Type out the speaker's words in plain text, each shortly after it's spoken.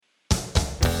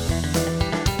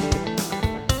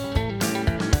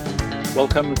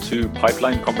Welcome to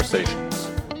Pipeline Conversations,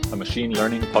 a machine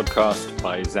learning podcast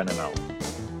by ZenML.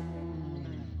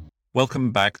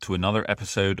 Welcome back to another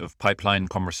episode of Pipeline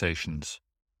Conversations.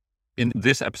 In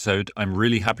this episode, I'm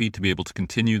really happy to be able to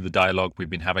continue the dialogue we've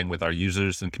been having with our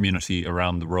users and community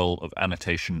around the role of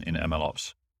annotation in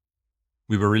MLOps.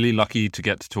 We were really lucky to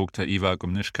get to talk to Iva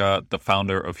Gumnishka, the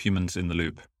founder of Humans in the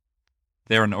Loop.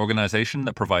 They're an organization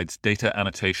that provides data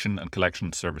annotation and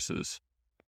collection services.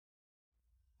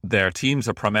 Their teams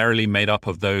are primarily made up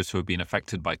of those who have been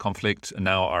affected by conflict and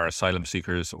now are asylum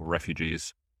seekers or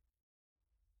refugees.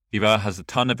 Iva has a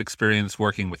ton of experience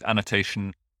working with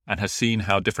annotation and has seen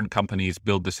how different companies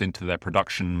build this into their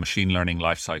production machine learning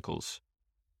life cycles.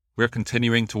 We're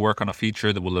continuing to work on a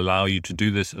feature that will allow you to do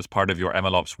this as part of your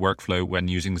MLOps workflow when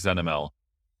using ZenML,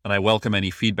 and I welcome any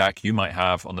feedback you might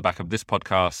have on the back of this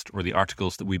podcast or the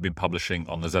articles that we've been publishing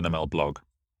on the ZenML blog.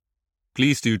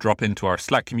 Please do drop into our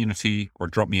Slack community or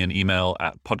drop me an email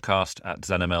at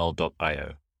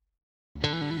podcast@zenml.io.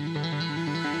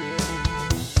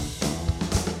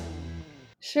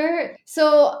 Sure.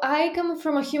 So I come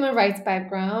from a human rights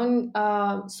background.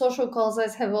 Social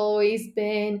causes have always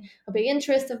been a big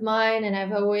interest of mine, and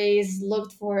I've always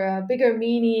looked for a bigger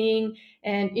meaning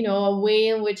and, a way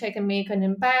in which I can make an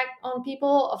impact on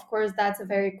people. Of course, that's a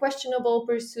very questionable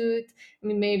pursuit. I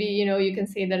mean, maybe, you can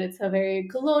say that it's a very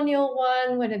colonial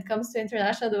one when it comes to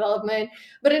international development.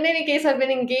 But in any case, I've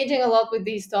been engaging a lot with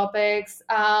these topics.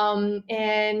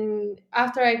 And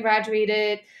after I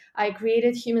graduated, I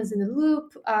created Humans in the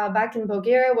Loop back in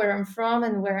Bulgaria, where I'm from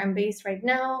and where I'm based right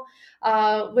now,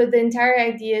 with the entire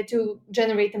idea to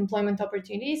generate employment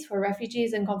opportunities for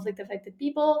refugees and conflict-affected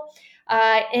people.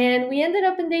 And we ended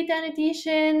up in data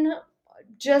annotation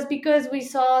just because we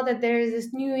saw that there is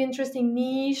this new interesting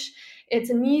niche. It's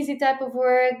an easy type of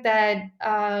work that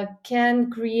can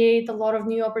create a lot of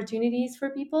new opportunities for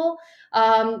people.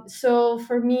 So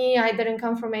for me, I didn't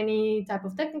come from any type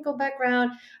of technical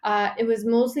background. It was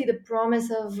mostly the promise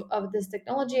of this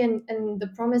technology and the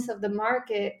promise of the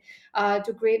market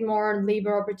to create more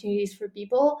labor opportunities for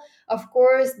people. Of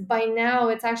course, by now,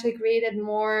 it's actually created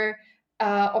more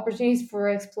opportunities for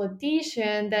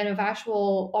exploitation than of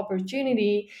actual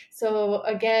opportunity. So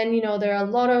again, there are a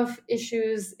lot of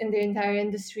issues in the entire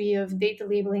industry of data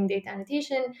labeling, data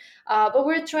annotation, but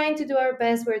we're trying to do our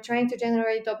best. We're trying to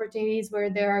generate opportunities where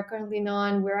there are currently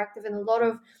none. We're active in a lot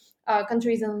of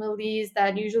countries in the Middle East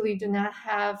that usually do not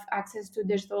have access to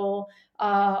digital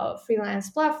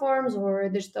freelance platforms or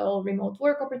digital remote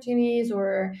work opportunities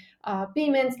or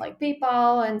payments like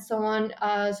PayPal and so on.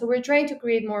 So we're trying to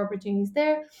create more opportunities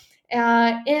there.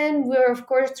 And we're, of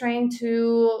course, trying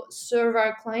to serve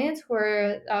our clients who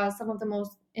are some of the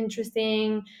most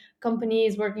interesting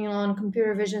companies working on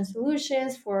computer vision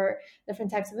solutions for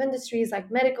different types of industries like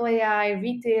medical AI,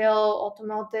 retail,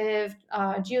 automotive,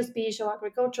 geospatial,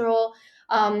 agricultural.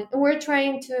 We're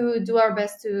trying to do our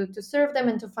best to serve them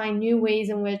and to find new ways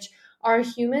in which our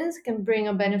humans can bring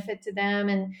a benefit to them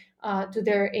and to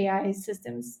their AI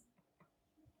systems.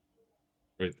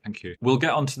 Great, thank you. We'll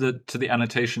get on to the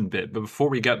annotation bit, but before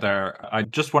we get there, I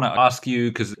just want to ask you,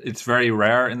 because it's very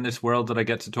rare in this world that I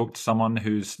get to talk to someone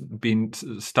who's been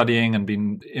studying and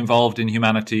been involved in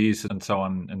humanities and so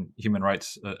on, and human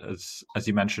rights, as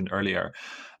you mentioned earlier.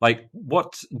 Like,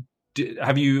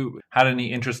 have you had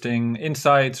any interesting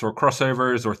insights or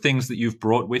crossovers or things that you've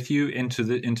brought with you into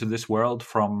this world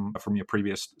from your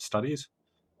previous studies?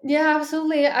 Yeah,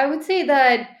 absolutely. I would say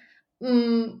that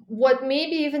what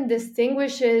maybe even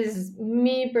distinguishes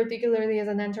me, particularly as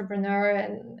an entrepreneur,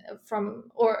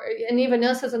 and even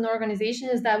us as an organization,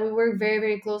 is that we work very,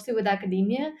 very closely with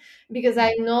academia, because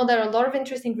I know that a lot of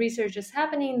interesting research is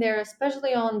happening there,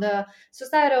 especially on the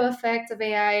societal effects of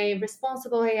AI,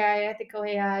 responsible AI, ethical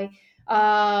AI.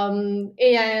 AI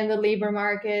and the labor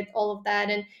market, all of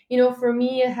that. And for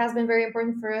me, it has been very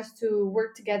important for us to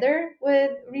work together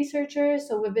with researchers.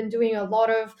 So we've been doing a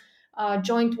lot of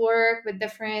joint work with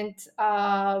different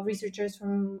researchers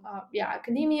from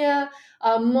academia,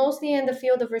 mostly in the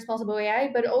field of responsible AI,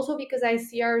 but also because I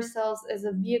see ourselves as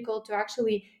a vehicle to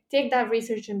actually take that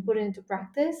research and put it into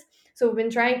practice. So we've been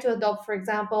trying to adopt, for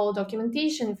example,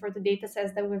 documentation for the data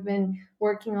sets that we've been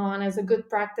working on as a good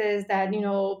practice that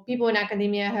people in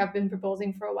academia have been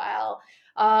proposing for a while.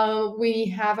 We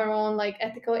have our own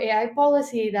ethical AI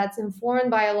policy that's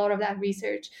informed by a lot of that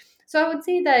research. So I would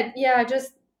say that, yeah,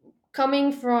 just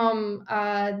coming from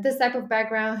this type of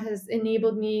background has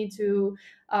enabled me to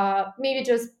maybe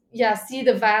just yeah, see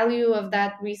the value of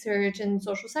that research in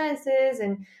social sciences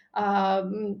and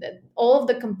all of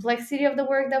the complexity of the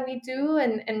work that we do,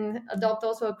 and adopt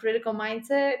also a critical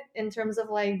mindset in terms of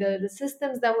like the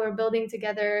systems that we're building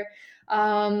together.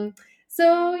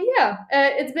 So yeah,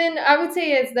 it's been, I would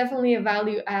say it's definitely a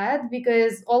value add,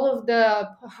 because all of the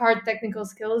hard technical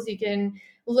skills you can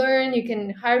learn, you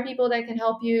can hire people that can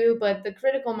help you, but the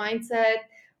critical mindset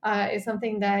is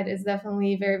something that is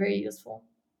definitely very, very useful.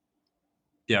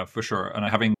 Yeah, for sure. And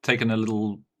having taken a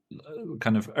little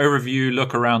kind of overview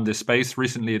look around this space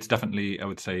recently, it's definitely, I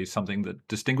would say, something that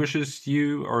distinguishes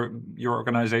you or your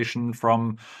organization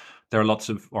from. There are lots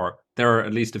of, or there are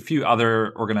at least a few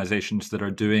other organizations that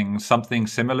are doing something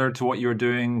similar to what you're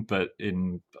doing, but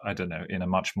in, I don't know, in a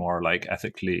much more like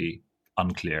ethically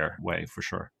unclear way, for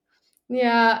sure.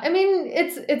 Yeah, I mean,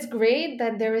 it's great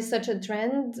that there is such a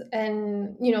trend,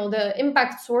 and the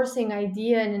impact sourcing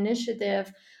idea and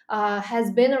initiative has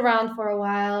been around for a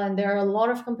while, and there are a lot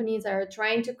of companies that are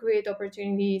trying to create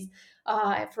opportunities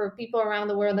for people around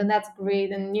the world, and that's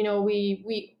great. And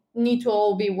we need to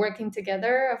all be working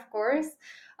together, of course.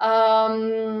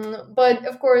 But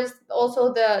of course,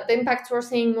 also the impact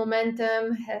sourcing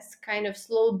momentum has kind of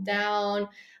slowed down.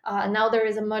 Now there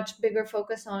is a much bigger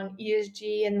focus on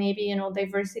ESG and maybe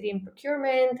diversity in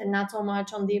procurement, and not so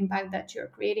much on the impact that you're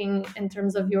creating in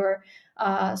terms of your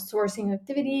sourcing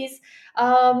activities.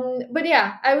 But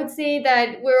yeah, I would say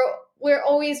that we're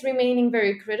always remaining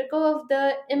very critical of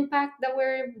the impact that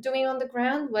we're doing on the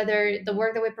ground, whether the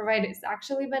work that we provide is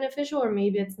actually beneficial or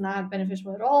maybe it's not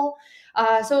beneficial at all.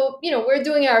 So we're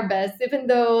doing our best, even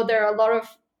though there are a lot of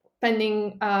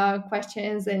pending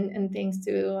questions and things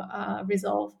to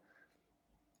resolve.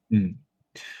 Mm.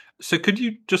 So could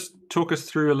you just talk us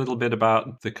through a little bit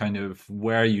about the kind of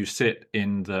where you sit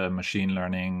in the machine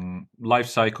learning life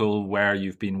cycle, where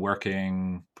you've been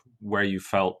working, where you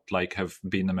felt like have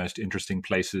been the most interesting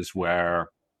places where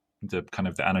the kind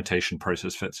of the annotation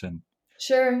process fits in?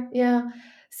 Sure, yeah.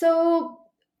 So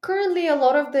currently, a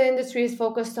lot of the industry is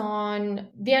focused on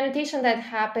the annotation that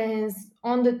happens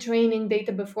on the training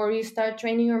data before you start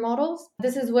training your models.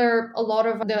 This is where a lot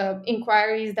of the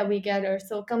inquiries that we get are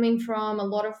still coming from. A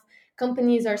lot of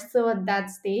companies are still at that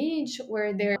stage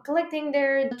where they're collecting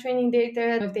their training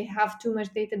data. If they have too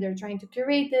much data, they're trying to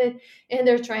curate it and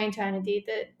they're trying to annotate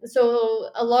it. So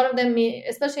a lot of them,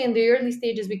 especially in the early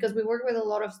stages, because we work with a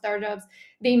lot of startups,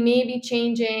 they may be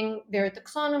changing their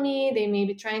taxonomy. They may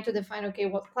be trying to define, okay,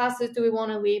 what classes do we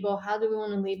want to label? How do we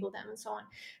want to label them? And so on.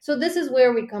 So this is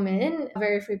where we come in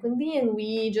very frequently, and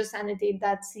we just annotate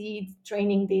that seed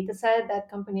training data set that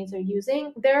companies are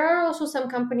using. There are also some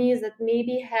companies that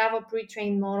maybe have a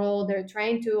pre-trained model. They're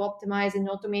trying to optimize and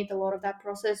automate a lot of that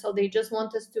process. So they just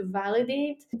want us to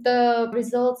validate the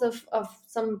results of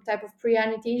some type of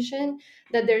pre-annotation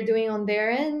that they're doing on their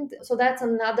end. So that's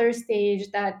another stage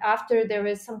that after there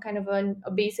is some kind of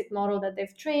a basic model that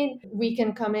they've trained, we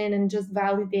can come in and just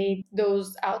validate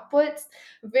those outputs.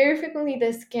 Very frequently,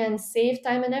 this can save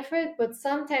time and effort, but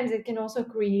sometimes it can also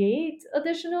create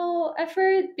additional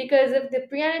effort, because if the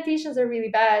pre-annotations are really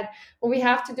bad, what we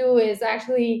have to do is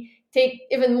actually take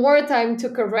even more time to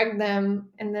correct them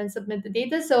and then submit the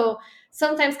data. So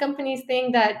sometimes companies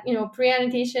think that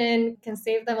pre-annotation can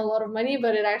save them a lot of money,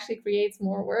 but it actually creates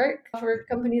more work for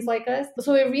companies like us.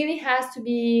 So it really has to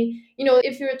be,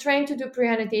 if you're trying to do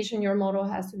pre-annotation, your model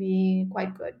has to be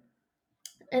quite good.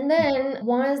 And then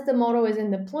once the model is in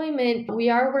deployment, we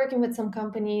are working with some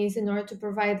companies in order to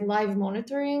provide live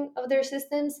monitoring of their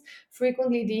systems.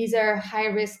 Frequently, these are high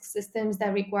risk systems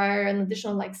that require an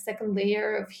additional like second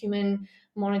layer of human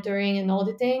monitoring and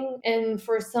auditing. And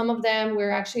for some of them,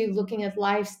 we're actually looking at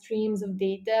live streams of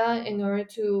data in order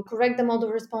to correct the model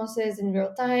responses in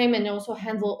real time and also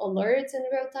handle alerts in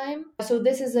real time. So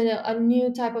this is a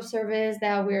new type of service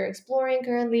that we're exploring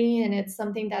currently, and it's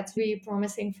something that's really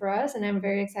promising for us. And I'm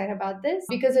very excited about this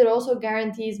because it also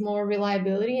guarantees more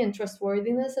reliability and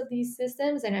trustworthiness of these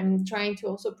systems. And I'm trying to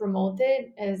also promote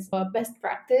it as a best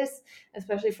practice,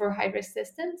 especially for high risk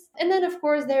systems. And then, of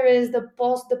course, there is the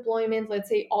post deployment, let's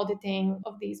say, auditing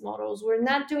of these models. We're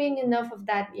not doing enough of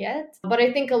that yet, but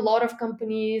I think a lot of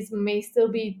companies may still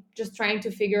be just trying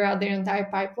to figure out their entire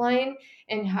pipeline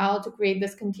and how to create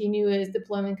this continuous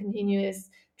deployment, continuous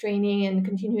training, and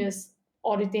continuous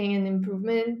auditing and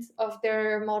improvement of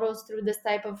their models through this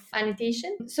type of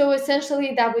annotation. So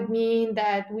essentially, that would mean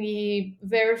that we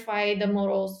verify the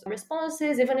model's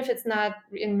responses, even if it's not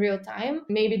in real time.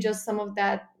 Maybe just some of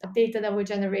that data that we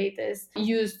generate is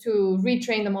used to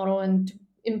retrain the model and to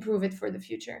improve it for the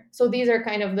future. So these are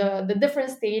kind of the different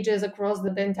stages across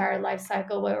the entire life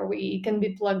cycle where we can be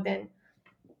plugged in.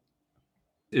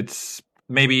 It's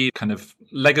maybe kind of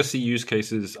legacy use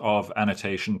cases of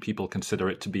annotation, people consider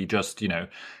it to be just,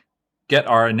 get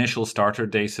our initial starter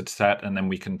data set and then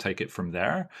we can take it from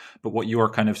there. But what you're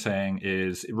kind of saying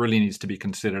is it really needs to be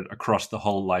considered across the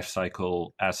whole life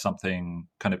cycle as something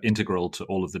kind of integral to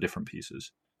all of the different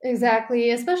pieces.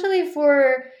 Exactly, especially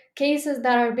for cases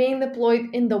that are being deployed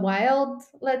in the wild,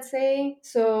 let's say.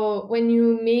 So when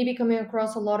you may be coming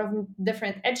across a lot of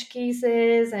different edge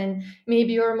cases and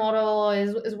maybe your model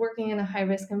is working in a high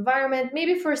risk environment,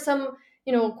 maybe for some,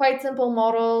 quite simple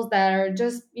models that are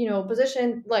just,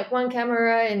 positioned like one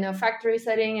camera in a factory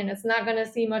setting and it's not going to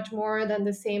see much more than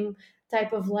the same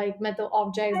type of like metal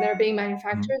objects that are being Mhm.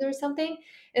 manufactured or something.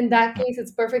 In that Yeah. case,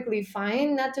 it's perfectly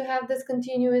fine not to have this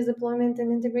continuous deployment and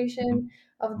Mhm. integration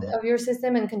Mhm. of your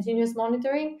system and continuous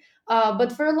monitoring.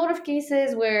 But for a lot of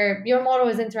cases where your model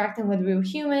is interacting with real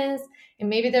humans and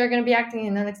maybe they're going to be acting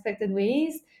in unexpected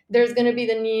ways, there's going to be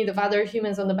the need of other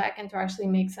humans on the back end to actually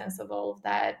make sense of all of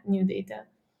that new data.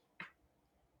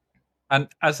 And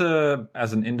as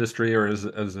an industry or as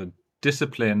a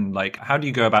discipline, like how do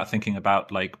you go about thinking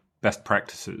about like best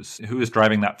practices? Who is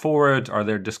driving that forward? Are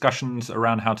there discussions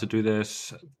around how to do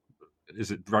this?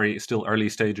 Is it very still early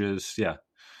stages? Yeah.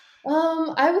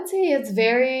 I would say it's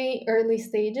very early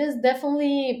stages.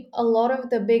 Definitely, a lot of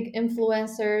the big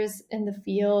influencers in the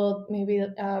field, maybe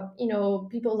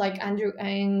people like Andrew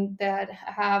Ng that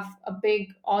have a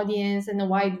big audience and a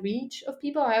wide reach of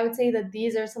people. I would say that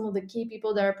these are some of the key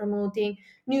people that are promoting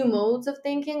new modes of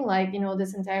thinking, like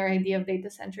this entire idea of data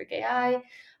centric AI.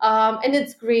 And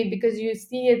it's great because you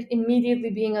see it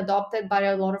immediately being adopted by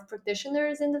a lot of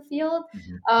practitioners in the field.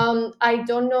 Mhm. I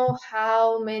don't know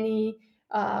how many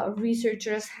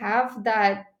researchers have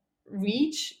that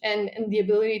reach and the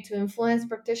ability to influence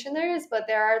practitioners, but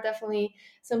there are definitely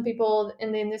some people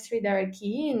in the industry that are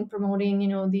key in promoting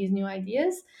these new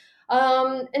ideas.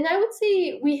 And I would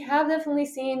say we have definitely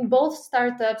seen both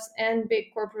startups and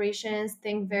big corporations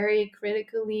think very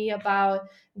critically about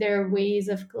their ways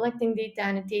of collecting data,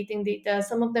 annotating data.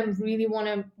 Some of them really want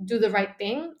to do the right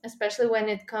thing, especially when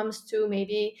it comes to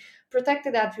maybe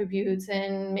protected attributes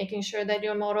and making sure that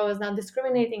your model is not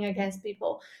discriminating against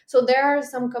people. So there are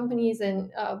some companies,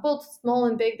 and both small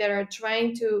and big, that are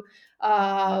trying to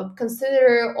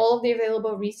consider all of the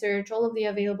available research, all of the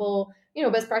available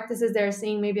best practices they're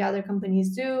seeing maybe other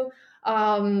companies do,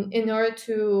 in order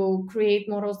to create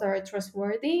models that are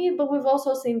trustworthy. But we've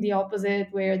also seen the opposite,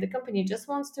 where the company just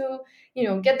wants to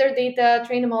get their data,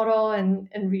 train a model, and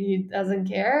really doesn't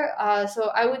care. So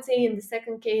I would say in the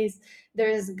second case,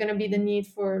 there's going to be the need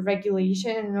for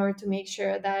regulation in order to make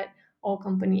sure that all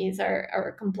companies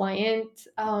are compliant.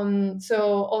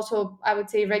 So also, I would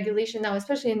say regulation now,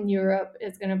 especially in Europe,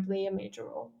 is going to play a major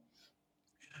role.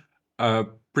 Uh,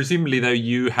 Presumably, though,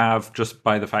 you have just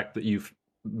by the fact that you've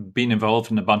been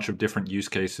involved in a bunch of different use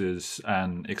cases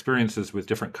and experiences with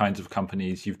different kinds of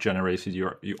companies, you've generated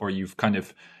or you've kind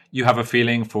of you have a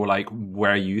feeling for like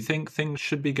where you think things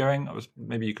should be going.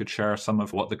 Maybe you could share some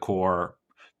of what the core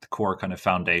kind of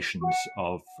foundations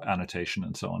of annotation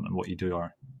and so on, and what you do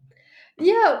are.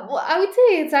 Yeah, well, I would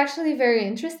say it's actually very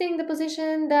interesting the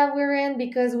position that we're in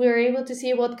because we're able to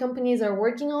see what companies are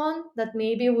working on that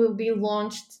maybe will be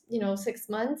launched, 6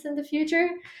 months in the future.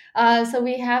 So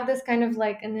we have this kind of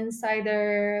like an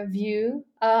insider view.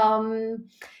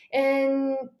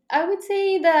 And I would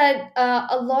say that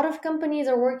a lot of companies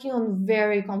are working on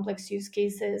very complex use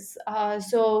cases.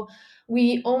 So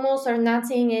we almost are not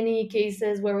seeing any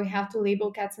cases where we have to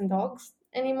label cats and dogs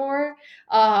anymore,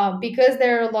 because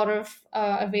there are a lot of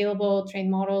available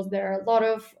trained models, there are a lot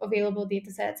of available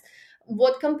data sets.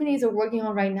 What companies are working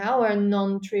on right now are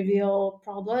non-trivial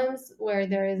problems where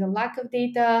there is a lack of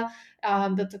data.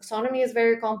 The taxonomy is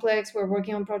very complex. We're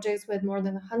working on projects with more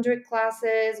than 100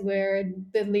 classes where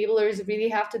the labelers really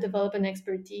have to develop an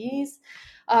expertise.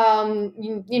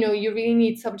 You really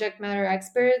need subject matter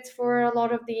experts for a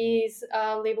lot of these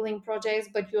labeling projects,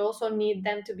 but you also need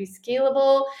them to be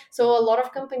scalable. So a lot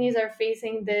of companies are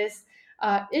facing this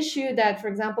issue that, for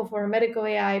example, for a medical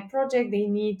AI project, they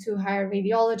need to hire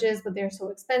radiologists, but they're so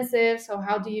expensive. So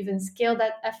how do you even scale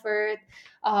that effort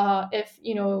if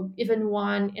even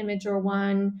one image or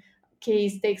one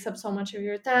case takes up so much of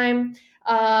your time?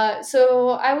 So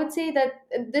I would say that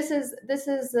this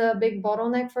is a big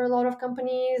bottleneck for a lot of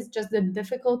companies, just the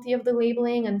difficulty of the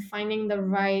labeling and finding the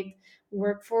right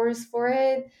workforce for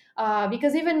it.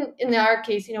 Because even in our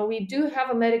case, we do have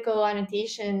a medical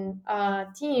annotation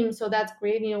team, so that's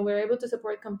great. We're able to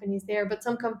support companies there, but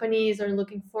some companies are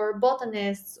looking for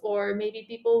botanists or maybe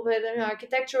people with an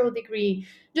architectural degree,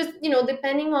 just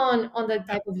depending on the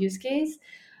type of use case.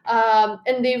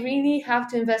 And they really have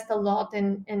to invest a lot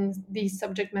in these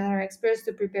subject matter experts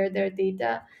to prepare their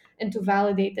data and to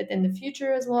validate it in the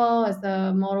future as well as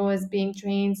the model is being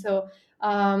trained. So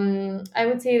I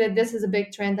would say that this is a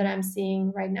big trend that I'm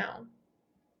seeing right now.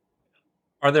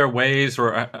 Are there ways,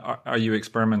 or are you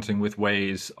experimenting with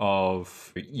ways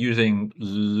of using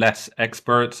less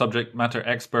expert subject matter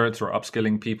experts or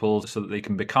upskilling people so that they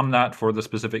can become that for the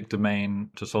specific domain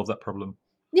to solve that problem?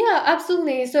 Yeah,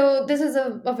 absolutely. So this is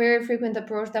a very frequent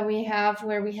approach that we have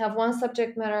where we have one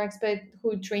subject matter expert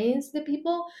who trains the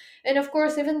people. And of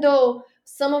course, even though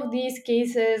some of these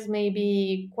cases may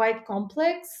be quite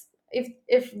complex,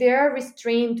 if they are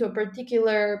restrained to a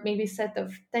particular maybe set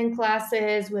of 10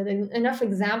 classes with enough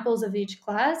examples of each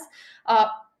class, uh,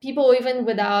 people even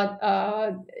without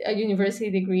a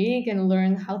university degree can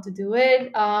learn how to do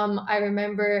it. I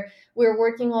remember we're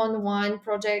working on one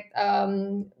project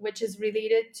which is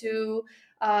related to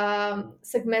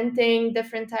segmenting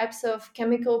different types of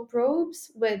chemical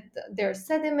probes with their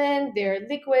sediment, their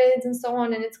liquids, and so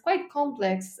on. And it's quite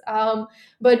complex.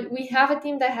 But we have a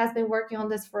team that has been working on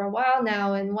this for a while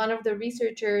now. And one of the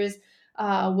researchers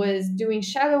was doing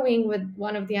shadowing with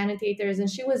one of the annotators, and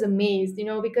she was amazed,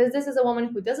 because this is a woman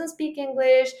who doesn't speak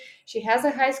English. She has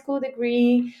a high school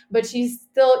degree, but she's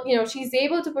still, she's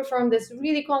able to perform this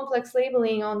really complex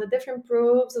labeling on the different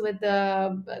probes with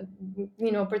the,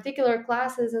 particular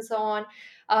classes and so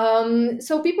on.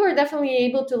 So people are definitely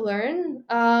able to learn.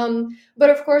 But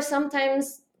of course,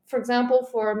 sometimes, for example,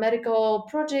 for medical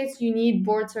projects, you need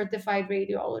board certified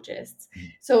radiologists.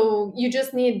 So you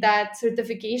just need that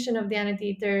certification of the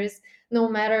annotators, no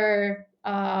matter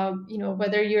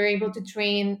whether you're able to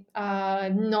train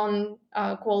non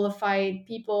qualified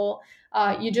people.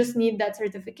 You just need that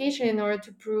certification in order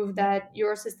to prove that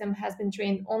your system has been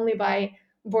trained only by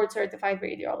board certified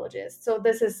radiologists. So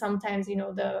this is sometimes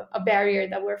the a barrier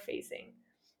that we're facing.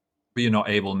 But you're not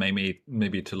able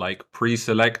maybe to like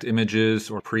pre-select images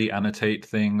or pre-annotate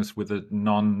things with a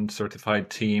non-certified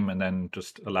team and then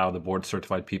just allow the board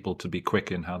certified people to be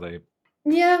quick in how they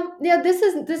Yeah. This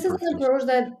is approach an these. approach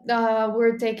that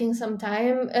we're taking some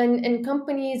time, and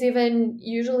companies even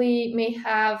usually may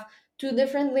have two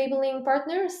different labeling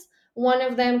partners. One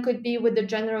of them could be with the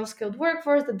general skilled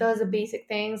workforce that does the basic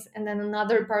things, and then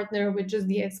another partner with just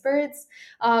the experts.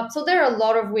 So there are a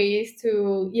lot of ways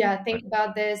to think Right.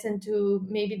 about this and to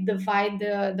maybe divide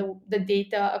the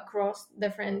data across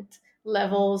different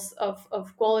levels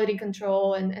of quality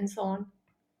control and so on.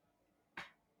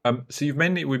 So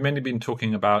we've mainly been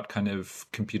talking about kind of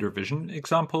computer vision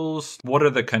examples. What are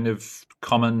the kind of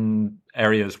common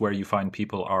areas where you find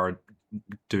people are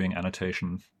doing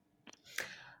annotation?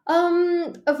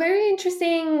 A very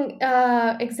interesting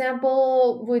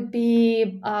example would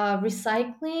be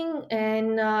recycling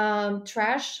and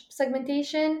trash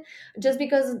segmentation, just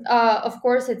because, of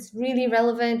course, it's really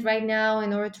relevant right now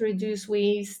in order to reduce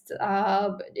waste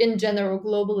in general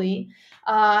globally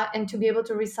and to be able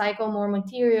to recycle more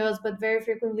materials. But very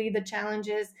frequently, the challenge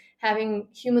is having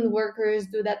human workers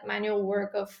do that manual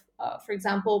work of, for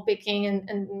example, picking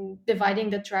and dividing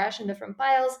the trash in different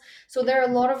piles. So there are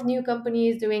a lot of new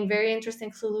companies doing very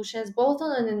interesting solutions, both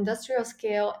on an industrial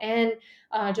scale and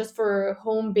just for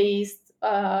home-based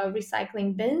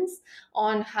recycling bins,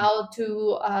 on how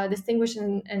to distinguish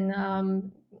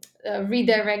and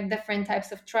redirect different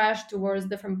types of trash towards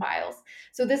different piles.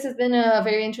 So this has been a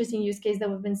very interesting use case that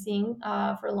we've been seeing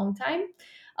for a long time.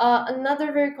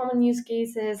 Another very common use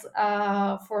case is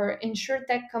for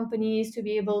insurtech companies to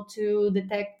be able to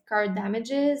detect car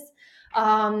damages,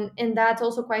 and that's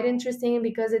also quite interesting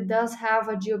because it does have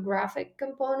a geographic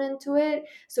component to it.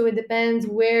 So it depends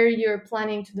where you're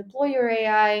planning to deploy your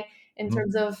AI in Mhm.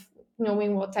 terms of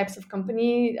knowing what types of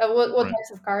company, what Right.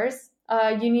 types of cars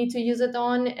you need to use it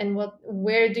on, and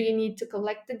where do you need to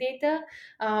collect the data.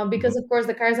 Because Mhm. of course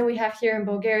the cars that we have here in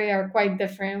Bulgaria are quite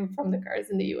different from the cars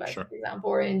in the US, Sure. for example,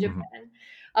 or in Mhm. Japan.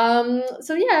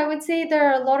 So I would say there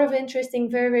are a lot of interesting,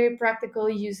 very, very practical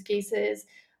use cases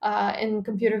in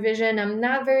computer vision. I'm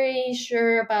not very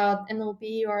sure about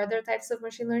NLP or other types of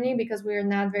machine learning because we're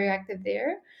not very active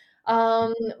there.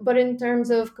 But in terms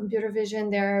of computer vision,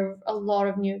 there are a lot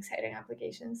of new exciting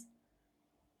applications.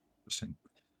 Interesting.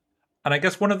 And I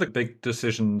guess one of the big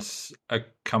decisions a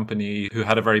company who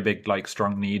had a very big, like,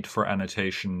 strong need for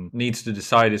annotation needs to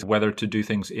decide is whether to do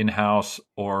things in house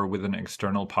or with an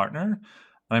external partner.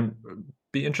 I'm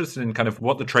be interested in kind of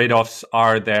what the trade-offs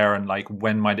are there and like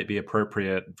when might it be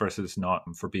appropriate versus not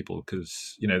for people,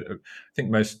 because I think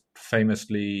most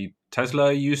famously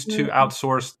Tesla used to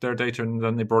outsource their data and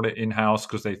then they brought it in-house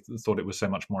because they thought it was so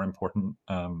much more important.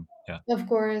 Yeah. Of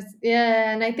course,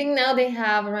 yeah, and I think now they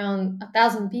have around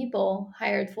 1,000 people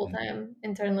hired full Mm. time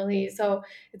internally, so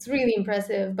it's really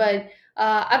impressive. But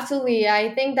absolutely,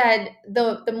 I think that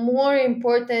the more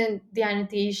important the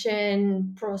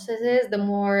annotation process is, the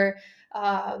more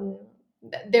um,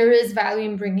 there is value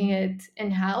in bringing it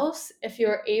in house. If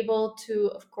you're able to,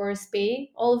 of course,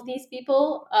 pay all of these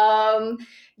people.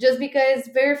 Just because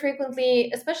very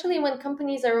frequently, especially when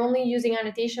companies are only using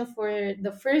annotation for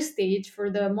the first stage, for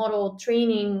the model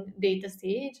training data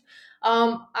stage,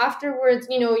 afterwards,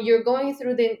 you're going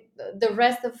through the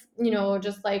rest of,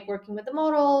 just like working with the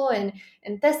model and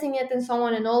testing it and so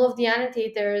on, and all of the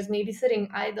annotators may be sitting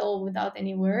idle without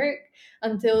any work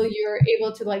until you're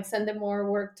able to like send them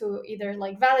more work to either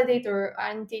like validate or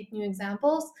annotate new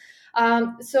examples.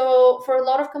 So for a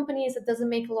lot of companies, it doesn't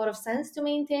make a lot of sense to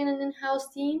maintain an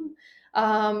in-house team,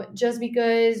 just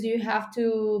because you have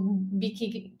to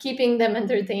be keeping them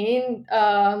entertained,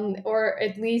 or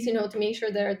at least to make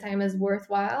sure their time is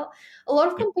worthwhile. A lot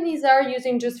of Yep. companies are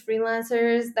using just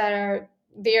freelancers that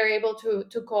they are able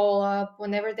to call up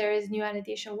whenever there is new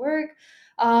annotation work.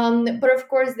 But of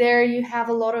course, there you have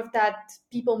a lot of that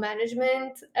people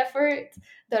management effort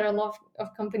that a lot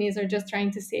of companies are just trying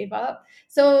to save up.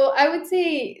 So I would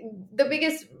say the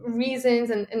biggest reasons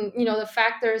and the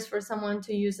factors for someone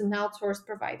to use an outsourced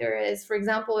provider is, for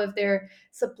example, if their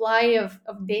supply of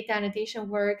data annotation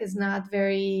work is not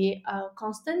very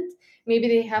constant. Maybe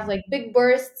they have like big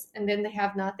bursts and then they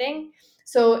have nothing.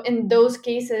 So in those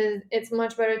cases, it's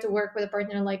much better to work with a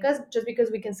partner like us, just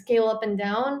because we can scale up and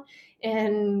down.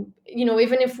 And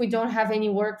even if we don't have any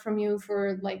work from you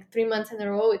for like 3 months in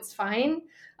a row, it's fine.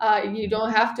 You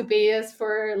don't have to pay us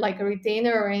for like a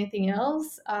retainer or anything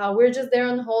else. We're just there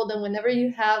on hold, and whenever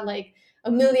you have like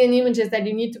a million images that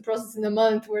you need to process in a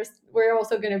month, we're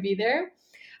also going to be there.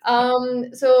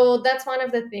 So that's one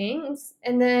of the things.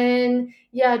 And then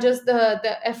yeah, just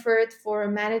the effort for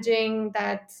managing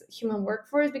that human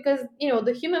workforce, because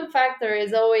the human factor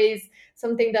is always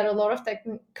something that a lot of tech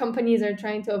companies are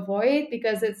trying to avoid,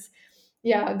 because it's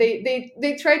yeah,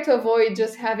 they try to avoid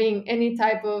just having any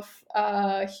type of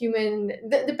human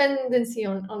dependency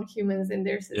on humans in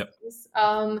their Yep. systems.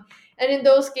 And in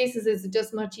those cases, it's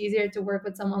just much easier to work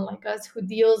with someone like us who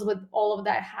deals with all of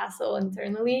that hassle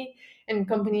internally, and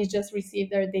companies just receive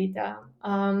their data.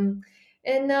 And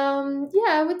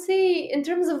yeah, I would say in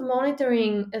terms of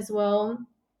monitoring as well,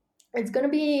 it's going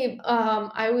to be,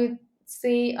 I would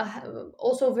say,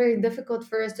 also very difficult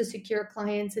for us to secure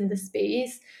clients in the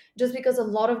space, just because a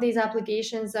lot of these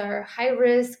applications are high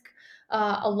risk.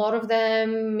 A lot of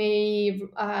them may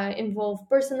involve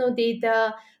personal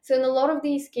data. So in a lot of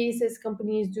these cases,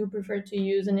 companies do prefer to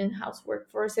use an in-house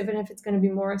workforce, even if it's going to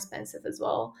be more expensive as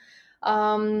well.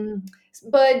 um,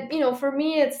 but for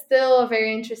me, it's still a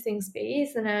very interesting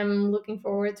space, and I'm looking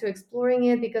forward to exploring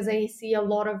it, because I see a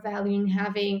lot of value in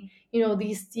having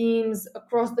these teams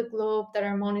across the globe that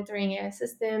are monitoring AI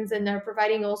systems, and are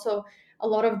providing also a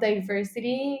lot of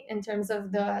diversity in terms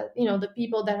of the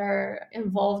people that are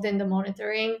involved in the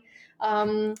monitoring.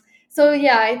 So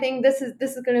yeah, I think this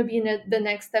is going to be the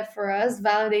next step for us,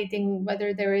 validating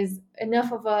whether there is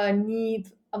enough of a need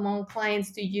among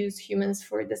clients to use humans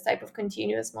for this type of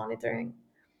continuous monitoring.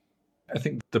 I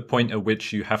think the point at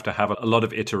which you have to have a lot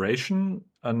of iteration,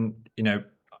 and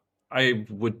I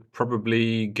would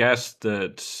probably guess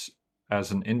that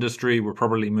as an industry, we're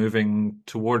probably moving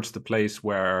towards the place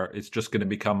where it's just going to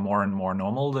become more and more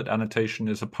normal that annotation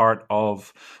is a part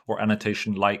of, or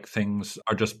annotation like things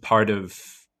are just part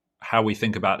of how we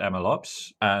think about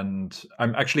MLOps. And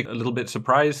I'm actually a little bit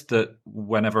surprised that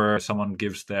whenever someone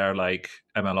gives their like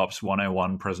MLOps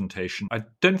 101 presentation, I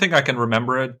don't think I can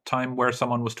remember a time where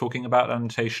someone was talking about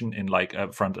annotation in like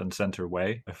a front and center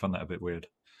way. I found that a bit weird.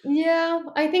 Yeah,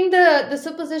 I think the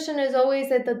supposition is always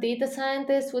that the data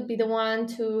scientist would be the one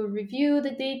to review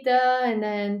the data and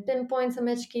then pinpoint some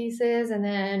edge cases and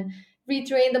then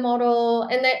retrain the model.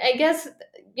 And I guess,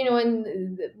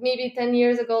 in maybe 10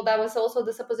 years ago, that was also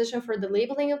the supposition for the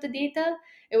labeling of the data.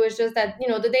 It was just that,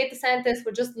 the data scientist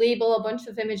would just label a bunch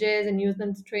of images and use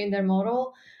them to train their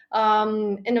model.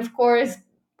 And of course,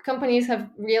 companies have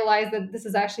realized that this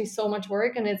is actually so much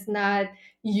work, and it's not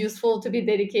useful to be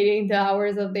dedicating the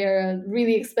hours of their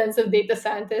really expensive data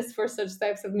scientists for such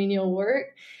types of menial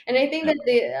work. And I think Yeah.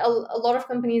 that a lot of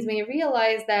companies may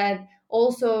realize that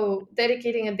also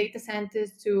dedicating a data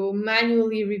scientist to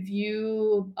manually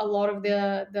review a lot of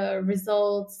the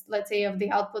results, let's say, of the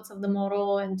outputs of the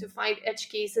model, and to find edge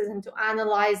cases and to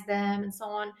analyze them and so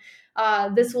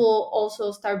on. This will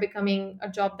also start becoming a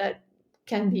job that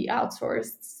can be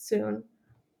outsourced soon.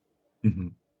 Hmm.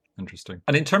 Interesting.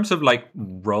 And in terms of like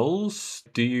roles,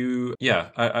 do you? Yeah,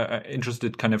 I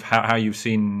interested kind of how you've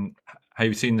seen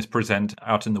this present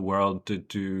out in the world.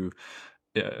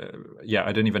 Yeah,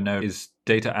 I don't even know. Is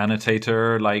data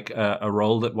annotator like a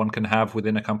role that one can have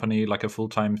within a company, like a full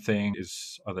time thing?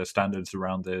 Are there standards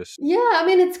around this? Yeah, I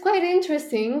mean, it's quite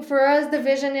interesting. For us, the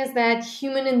vision is that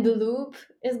human in the loop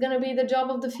is going to be the job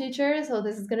of the future. So,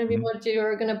 this is going to be Hmm. what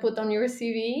you're going to put on your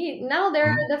CV. Now, there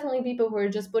Hmm. are definitely people who are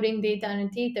just putting data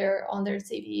annotator on their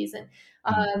CVs, and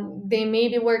Hmm. they may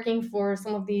be working for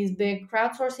some of these big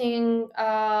crowdsourcing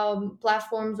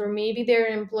platforms, or maybe they're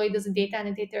employed as a data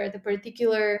annotator at a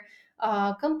particular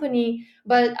company.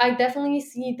 But I definitely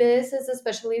see this as a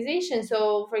specialization.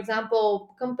 So, for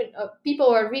example, people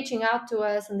are reaching out to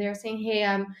us and they're saying, "Hey,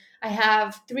 I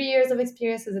have 3 years of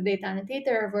experience as a data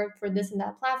annotator. I've worked for this and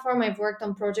that platform. I've worked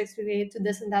on projects related to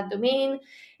this and that domain."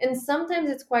 And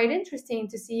sometimes it's quite interesting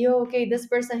to see, oh, okay, this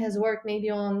person has worked maybe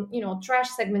on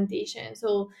trash segmentation.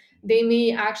 So they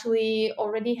may actually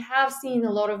already have seen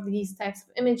a lot of these types of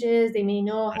images. They may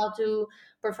know Right. how to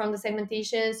perform the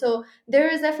segmentation. So there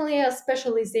is definitely a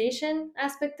specialization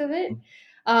aspect of it,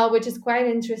 which is quite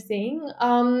interesting.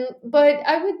 But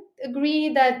I would agree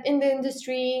that in the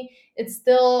industry, it's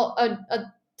still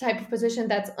a type of position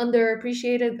that's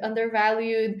underappreciated,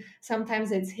 undervalued.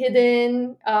 Sometimes it's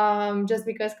hidden, just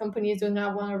because companies do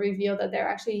not want to reveal that they're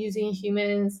actually using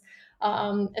humans.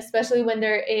 Especially when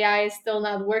their AI is still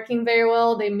not working very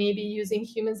well, they may be using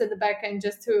humans in the backend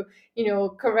just to,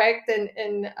 correct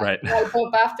and Right. wipe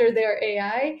up after their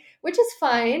AI, which is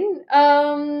fine.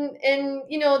 And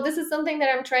this is something that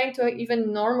I'm trying to even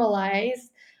normalize,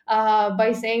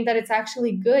 by saying that it's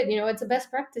actually good. It's a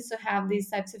best practice to have these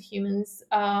types of humans.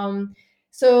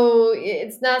 So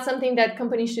it's not something that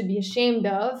companies should be ashamed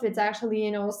of. It's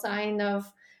actually, a sign of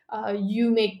you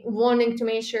make wanting to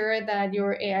make sure that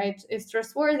your AI is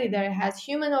trustworthy, that it has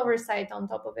human oversight on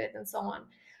top of it, and so on.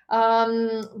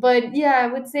 But yeah, I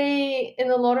would say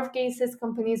in a lot of cases,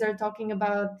 companies are talking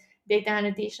about data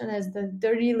annotation as the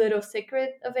dirty little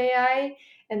secret of AI.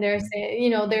 And they're Mhm.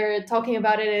 saying, they're talking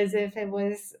about it as if it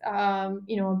was, a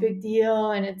big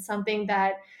deal, and it's something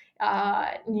that,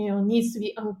 needs to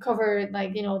be uncovered,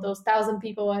 like, those 1,000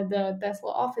 people at the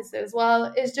Tesla offices.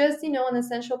 Well, it's just, an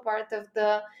essential part of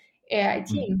the AI Mhm.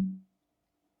 team.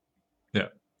 Yeah,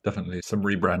 definitely some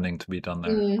rebranding to be done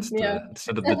there. Mm, It's yeah, the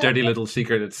instead of the dirty little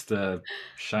secret, it's the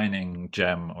shining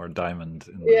gem or diamond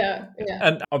in the. yeah, Yeah. yeah.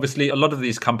 And obviously, a lot of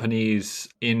these companies,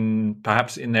 in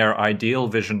perhaps in their ideal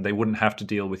vision, they wouldn't have to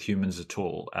deal with humans at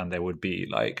all, and there would be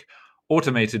like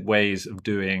automated ways of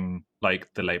doing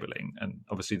like the labeling. And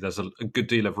obviously, there's a good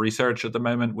deal of research at the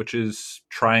moment which is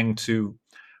trying to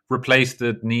replace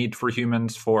the need for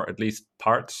humans for at least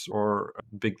parts or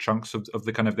big chunks of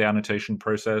the kind of the annotation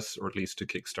process, or at least to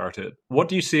kickstart it. What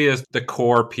do you see as the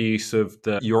core piece of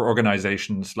your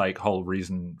organization's like whole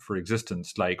reason for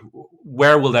existence? Like,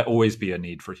 where will there always be a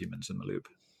need for humans in the loop?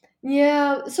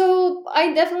 Yeah, so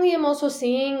I definitely am also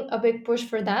seeing a big push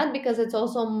for that because it's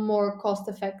also more cost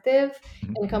effective,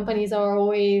 Mhm. and companies are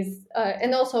always,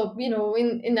 and also,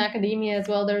 in academia as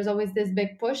well, there's always this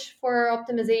big push for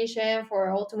optimization,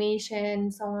 for automation,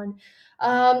 and so on.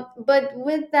 But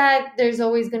with that, there's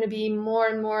always going to be more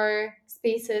and more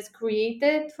spaces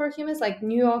created for humans, like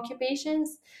new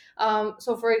occupations.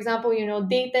 So, for example,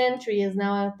 data entry is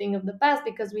now a thing of the past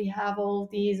because we have all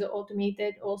these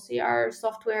automated OCR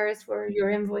softwares for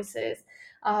your invoices.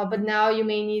 But now you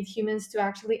may need humans to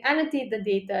actually annotate the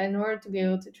data in order to be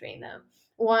able to train them.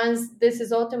 Once this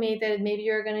is automated, maybe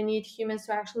you're going to need humans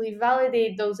to actually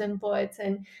validate those inputs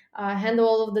and handle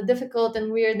all of the difficult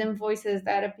and weird invoices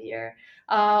that appear.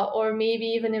 Or maybe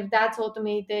even if that's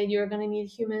automated, you're going to need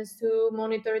humans to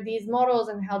monitor these models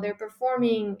and how they're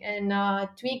performing and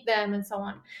tweak them and so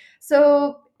on.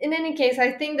 So, in any case,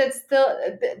 I think that still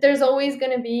there's always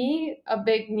going to be a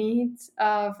big need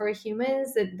for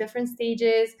humans at different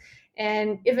stages.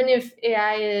 And even if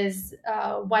AI is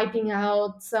wiping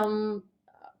out some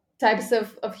types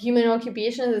of human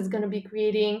occupations, is going to be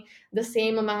creating the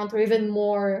same amount or even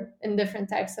more in different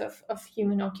types of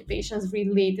human occupations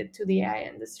related to the AI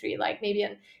industry, like maybe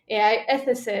an AI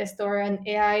ethicist or an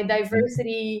AI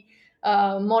diversity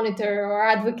monitor or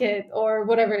advocate or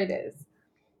whatever it is.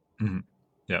 Mhm.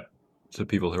 Yeah. So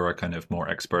people who are kind of more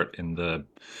expert in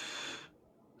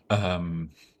um,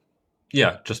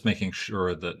 yeah, just making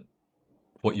sure that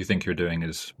what you think you're doing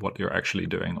is what you're actually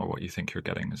doing, or what you think you're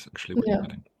getting is actually what you're Yeah.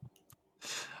 getting.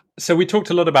 So we talked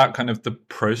a lot about kind of the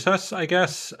process, I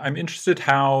guess. I'm interested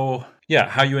how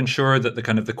you ensure that the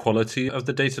kind of the quality of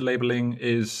the data labeling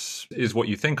is what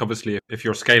you think. Obviously, if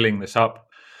you're scaling this up,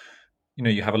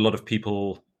 you have a lot of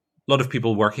people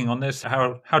working on this.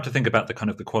 How to think about the kind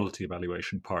of the quality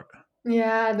evaluation part.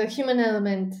 Yeah, the human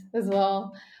element as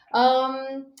well.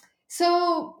 Um,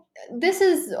 so this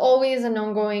is always an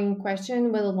ongoing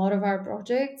question with a lot of our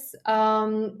projects.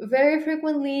 Very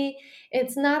frequently,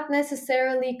 it's not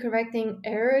necessarily correcting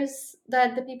errors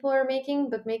that the people are making,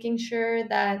 but making sure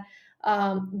that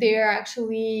they're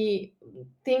actually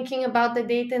thinking about the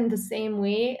data in the same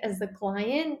way as the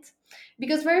client.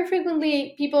 Because very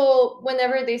frequently, people,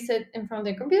 whenever they sit in front of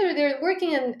their computer, they're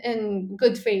working in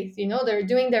good faith, they're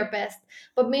doing their best,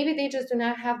 but maybe they just do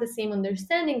not have the same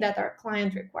understanding that our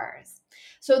client requires.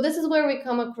 So this is where we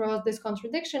come across this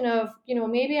contradiction of,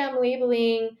 maybe I'm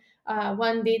labeling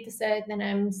one data set and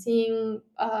I'm seeing,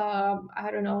 I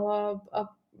don't know,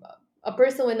 a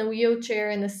person in a wheelchair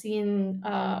in a scene,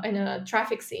 in a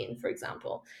traffic scene, for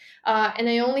example. And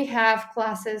I only have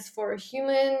classes for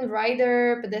human,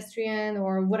 rider, pedestrian,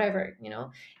 or whatever,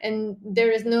 and there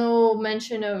is no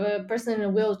mention of a person in a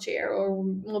wheelchair or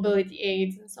mobility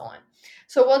aids and so on.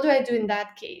 So what do I do in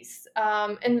that case?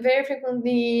 And very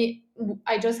frequently,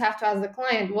 I just have to ask the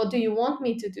client, what do you want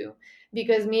me to do?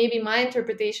 Because maybe my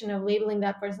interpretation of labeling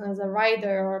that person as a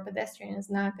rider or a pedestrian is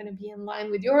not going to be in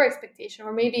line with your expectation,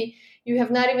 or maybe you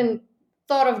have not even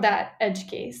thought of that edge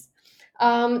case.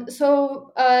 There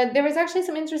was actually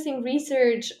some interesting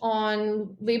research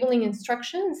on labeling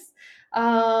instructions.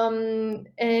 And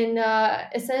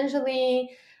essentially,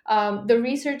 the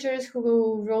researchers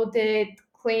who wrote it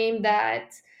claim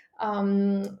that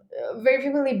very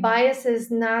frequently bias is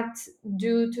not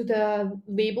due to the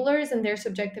labelers and their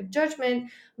subjective judgment,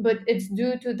 but it's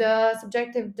due to the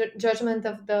subjective judgment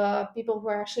of the people who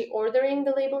are actually ordering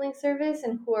the labeling service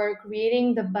and who are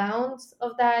creating the bounds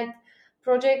of that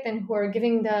project and who are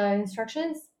giving the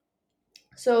instructions.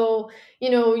 So,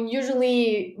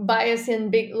 usually bias in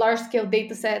big, large scale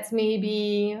data sets,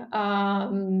 maybe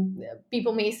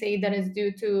people may say that it's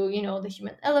due to, the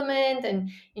human element and,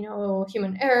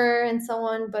 human error and so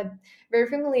on. But very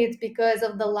frequently it's because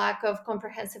of the lack of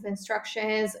comprehensive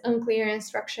instructions, unclear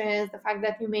instructions, the fact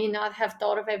that you may not have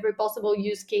thought of every possible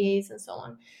use case and so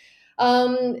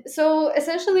on. So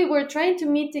essentially, we're trying to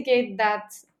mitigate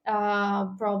that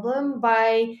problem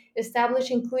by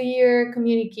establishing clear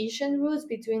communication routes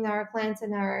between our clients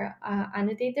and our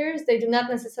annotators. They do not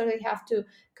necessarily have to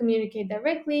communicate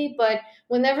directly, but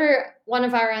whenever one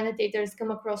of our annotators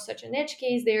come across such an edge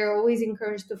case, they are always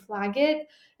encouraged to flag it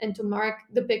and to mark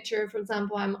the picture. For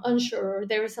example, I'm unsure, or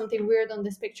there is something weird on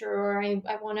this picture, or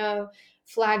I want to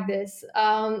flag this.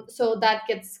 So that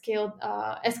gets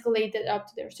escalated up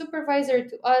to their supervisor,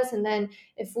 to us, and then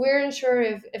if we're unsure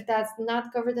if that's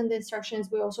not covered in the instructions,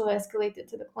 we also escalate it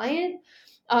to the client.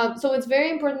 So it's very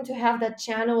important to have that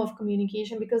channel of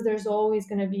communication, because there's always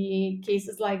going to be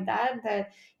cases like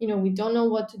that we don't know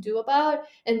what to do about,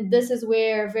 and this is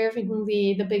where very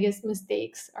frequently the biggest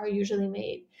mistakes are usually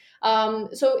made.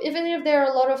 So even if there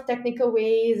are a lot of technical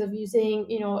ways of using,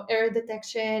 error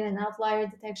detection and outlier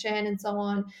detection and so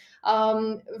on,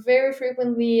 very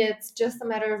frequently it's just a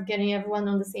matter of getting everyone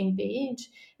on the same page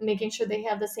and making sure they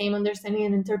have the same understanding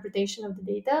and interpretation of the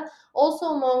data, also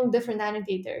among different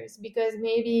annotators, because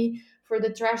maybe for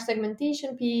the trash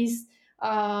segmentation piece,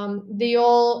 they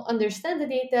all understand the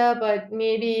data, but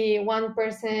maybe one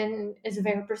person is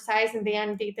very precise and they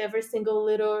annotate every single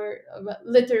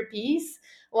litter piece,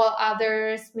 while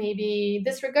others maybe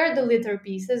disregard the litter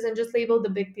pieces and just label the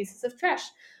big pieces of trash.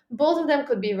 Both of them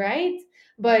could be right,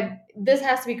 but this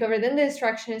has to be covered in the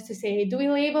instructions to say, do we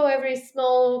label every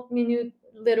small, minute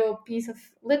little piece of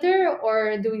litter,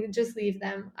 or do we just leave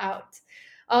them out?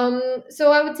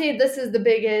 So I would say this is the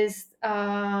biggest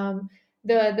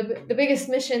the biggest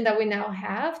mission that we now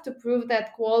have, to prove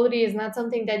that quality is not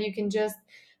something that you can just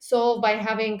solve by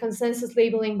having consensus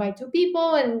labeling by two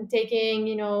people and taking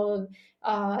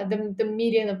the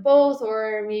median of both,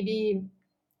 or maybe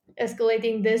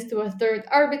escalating this to a third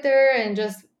arbiter and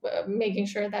just making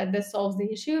sure that this solves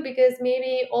the issue, because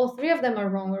maybe all three of them are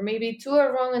wrong, or maybe two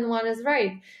are wrong and one is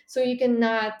right. So you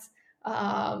cannot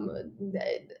um,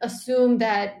 assume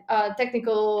that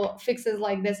technical fixes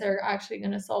like this are actually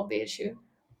going to solve the issue.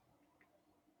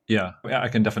 Yeah, I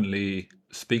can definitely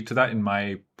speak to that. In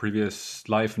my previous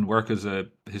life and work as a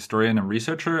historian and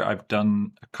researcher, I've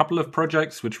done a couple of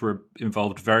projects which were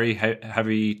involved very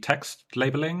heavy text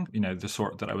labeling. You know, the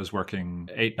sort that I was working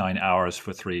 8 9 hours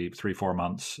for 4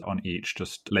 months on each,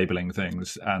 just labeling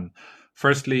things. And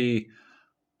firstly,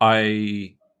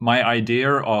 I my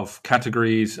idea of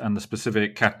categories and the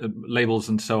specific labels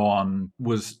and so on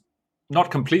was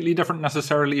not completely different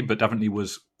necessarily, but definitely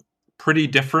was pretty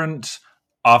different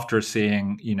after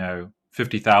seeing,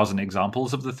 50,000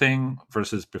 examples of the thing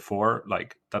versus before.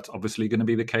 Like, that's obviously going to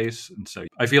be the case. And so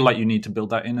I feel like you need to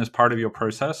build that in as part of your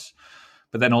process.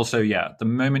 But then also, yeah, the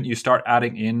moment you start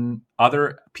adding in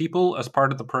other people as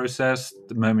part of the process,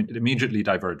 the moment it immediately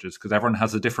diverges because everyone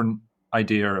has a different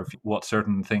idea of what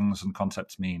certain things and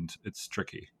concepts mean. It's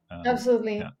tricky. Yeah.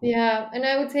 Absolutely. Yeah. And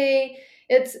I would say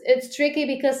it's tricky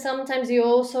because sometimes you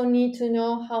also need to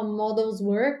know how models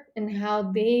work and how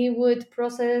they would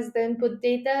process the input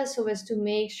data so as to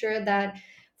make sure that,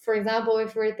 for example,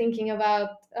 if we're thinking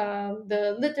about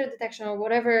the litter detection or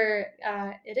whatever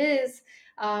it is,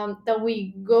 that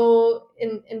we go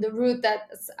in the route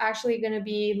that's actually going to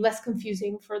be less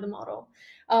confusing for the model.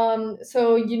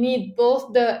 So you need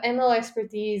both the ML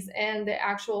expertise and the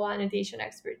actual annotation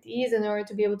expertise in order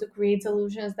to be able to create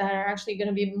solutions that are actually going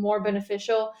to be more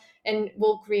beneficial and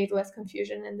will create less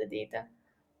confusion in the data.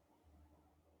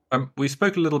 We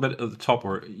spoke a little bit at the top,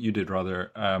 or you did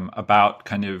rather, about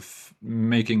kind of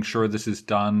making sure this is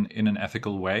done in an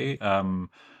ethical way.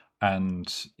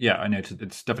 And yeah, I know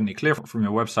it's definitely clear from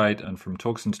your website and from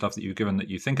talks and stuff that you've given that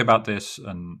you think about this,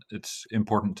 and it's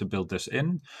important to build this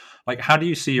in. Like, how do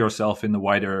you see yourself in the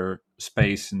wider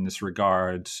space in this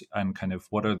regard, and kind of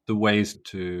what are the ways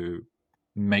to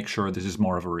make sure this is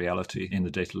more of a reality in the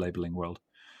data labeling world?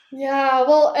 Yeah,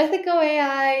 well, ethical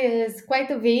AI is quite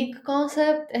a vague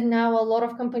concept, and now a lot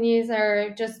of companies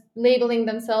are just labeling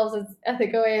themselves as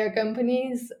ethical AI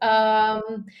companies.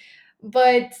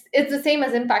 But it's the same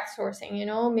as impact sourcing, you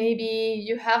know, maybe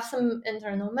you have some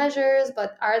internal measures,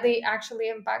 but are they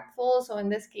actually impactful? So in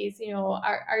this case, you know,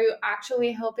 are you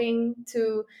actually helping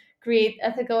to create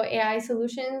ethical AI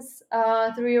solutions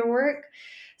through your work?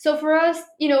 So for us,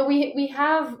 you know, we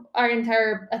have our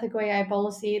entire ethical AI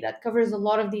policy that covers a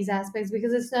lot of these aspects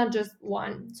because it's not just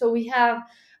one. So we have,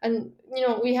 and you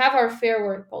know, we have our fair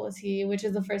work policy, which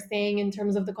is the first thing in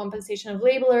terms of the compensation of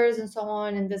labelers and so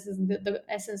on, and this is the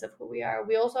essence of who we are.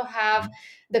 We also have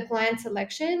the client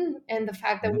selection and the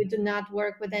fact that we Mhm. do not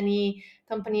work with any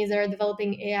companies that are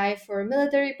developing AI for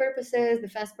military purposes,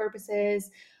 defense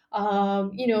purposes,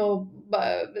 you know,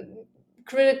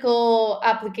 critical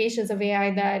applications of AI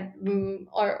that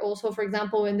are also, for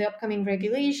example, in the upcoming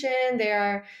regulation.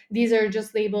 These are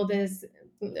just labeled as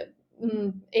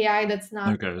AI that's not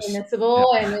No goes. Yeah.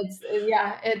 permissible, and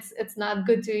it's not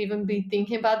good to even be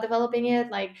thinking about developing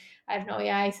it. Like, I don't know,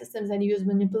 AI systems that use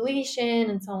manipulation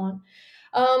and so on.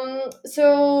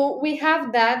 So we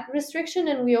have that restriction,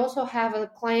 and we also have a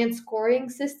client scoring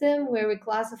system where we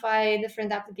classify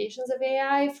different applications of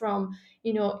AI from,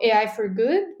 you know, AI for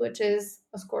good, which is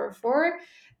a score of 4,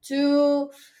 to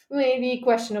maybe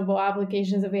questionable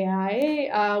applications of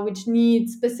AI, which need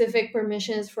specific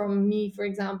permissions from me, for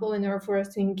example, in order for us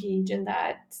to engage in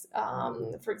that.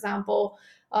 For example,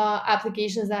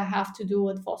 applications that have to do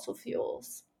with fossil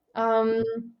fuels. Um,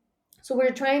 so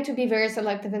we're trying to be very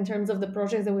selective in terms of the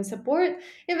projects that we support,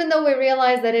 even though we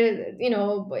realize that even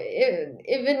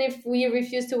if we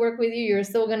refuse to work with you, you're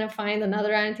still going to find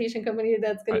another annotation company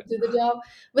that's going Right. to do the job.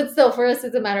 But still, for us,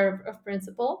 it's a matter of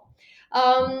principle.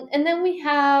 And then we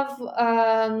have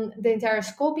the entire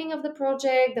scoping of the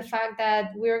project, the fact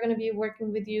that we're going to be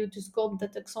working with you to scope the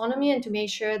taxonomy and to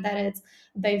make sure that it's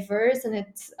diverse and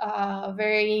it's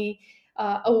very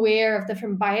aware of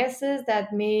different biases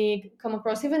that may come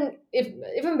across, even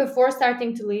before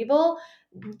starting to label,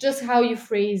 just how you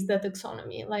phrase the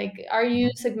taxonomy. Like, are you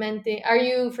Mhm. segmenting, are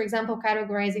you, for example,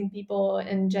 categorizing people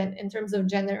in terms of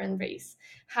gender and race?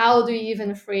 How do you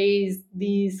even phrase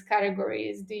these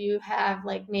categories? Do you have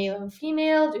like male and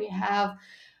female? Do you have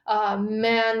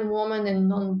man, woman, and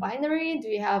non-binary? Do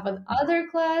you have an Mhm. other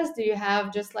class? Do you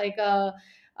have just like a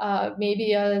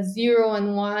maybe a 0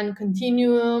 and 1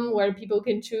 continuum where people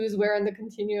can choose where in the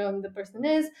continuum the person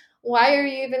is? Why are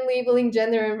you even labeling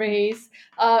gender and race?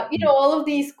 You know, all of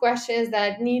these questions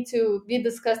that need to be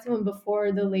discussed even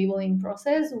before the labeling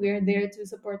process. We're there to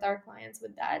support our clients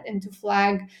with that and to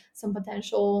flag some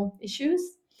potential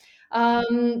issues.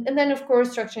 And then, of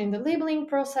course, structuring the labeling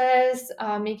process,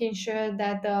 making sure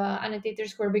that the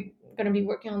annotators who are going to be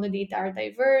working on the data are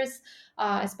diverse,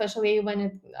 especially when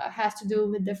it has to do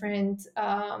with different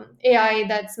AI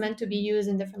that's meant to be used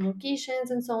in different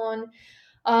locations and so on.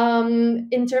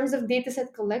 In terms of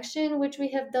dataset collection, which we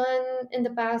have done in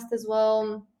the past as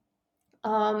well,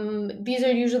 these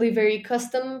are usually very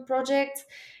custom projects,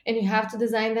 and you have to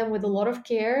design them with a lot of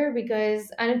care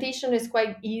because annotation is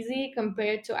quite easy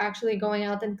compared to actually going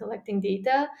out and collecting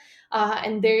data.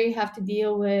 And there you have to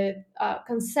deal with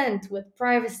consent, with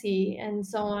privacy, and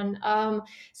so on.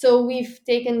 So we've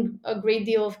taken a great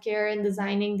deal of care in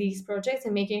designing these projects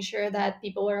and making sure that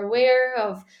people are aware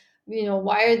of,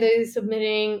 why are they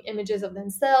submitting images of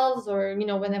themselves, or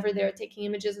whenever they're taking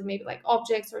images of maybe like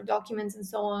objects or documents and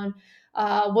so on.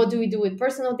 What do we do with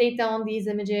personal data on these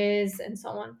images, and so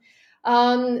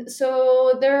on.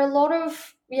 So there are a lot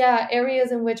of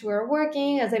areas in which we're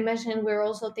working. As I mentioned, we're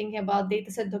also thinking about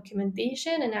dataset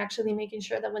documentation and actually making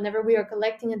sure that whenever we are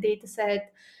collecting a dataset,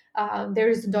 there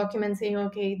is a document saying,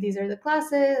 okay, these are the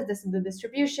classes, this is the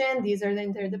distribution, these are the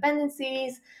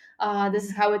interdependencies, this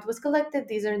is how it was collected,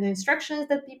 these are the instructions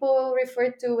that people refer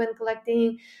to when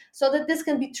collecting, so that this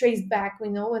can be traced back. We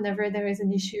know whenever there is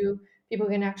an issue, people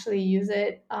can actually use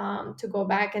it to go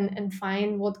back and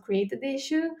find what created the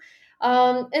issue.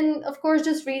 And of course,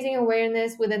 just raising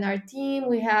awareness within our team.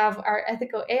 We have our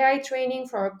ethical AI training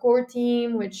for our core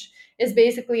team, which is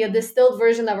basically a distilled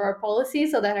version of our policy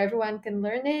so that everyone can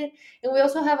learn it. And we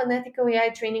also have an ethical AI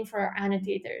training for our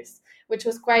annotators, which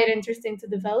was quite interesting to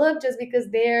develop just because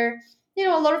a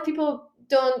lot of people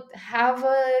don't have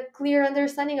a clear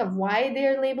understanding of why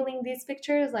they're labeling these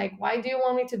pictures. Like, why do you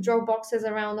want me to draw boxes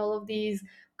around all of these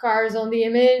cars on the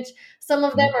image? Some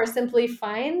of them Mhm. are simply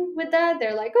fine with that.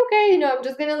 They're like, okay, I'm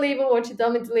just going to label what you tell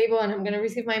me to label, and I'm going to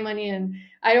receive my money, and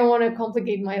I don't want to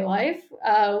complicate my life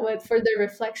with further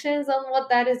reflections on what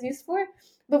that is used for.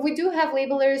 But we do have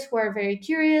labelers who are very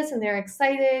curious and they're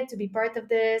excited to be part of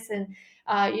this. And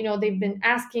they've been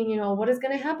asking, what is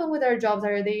going to happen with our jobs?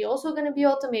 Are they also going to be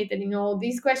automated?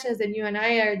 These questions that you and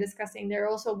I are discussing, they're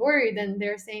also worried and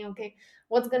they're saying, okay,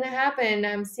 what's going to happen?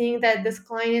 I'm seeing that this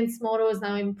client's model is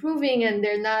now improving and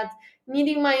they're not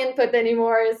needing my input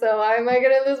anymore. So am I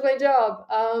going to lose my job?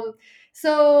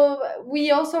 So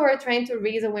we also are trying to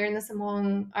raise awareness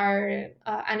among our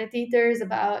annotators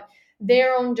about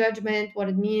their own judgment, what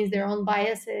it means, their own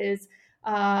biases,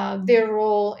 their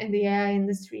role in the AI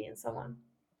industry, and so on.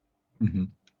 Mhm.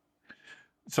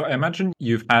 So I imagine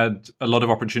you've had a lot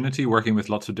of opportunity working with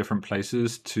lots of different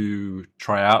places to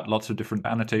try out lots of different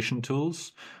annotation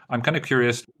tools. I'm kind of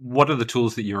curious, what are the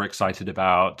tools that you're excited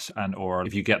about, and or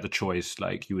if you get the choice,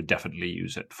 like you would definitely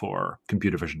use it for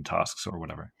computer vision tasks or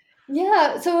whatever?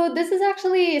 Yeah, so this is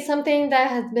actually something that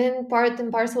has been part and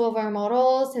parcel of our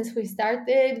model since we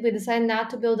started. We decided not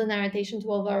to build an annotation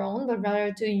tool of our own, but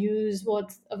rather to use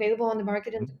what's available on the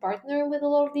market and to partner with a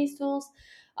lot of these tools.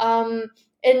 Um,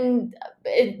 and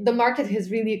the market has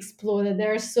really exploded.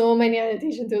 There are so many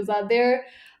annotation tools out there.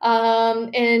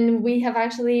 And we have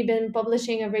actually been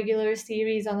publishing a regular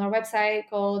series on our website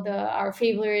called Our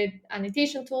Favorite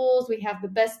Annotation Tools. We have the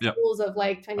best Yeah, tools of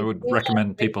like I would 2021,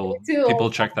 recommend people 2022.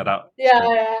 check that out. It's Yeah,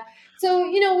 great. yeah.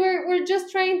 So we're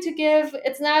just trying to give.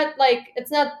 It's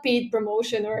not paid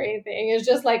promotion or anything. It's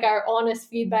just like our honest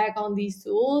feedback on these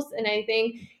tools, and I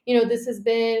think this has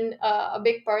been a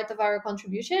big part of our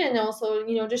contribution, and also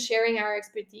just sharing our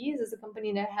expertise as a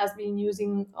company that has been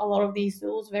using a lot of these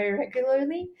tools very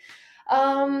regularly.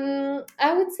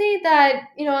 I would say that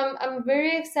I'm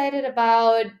very excited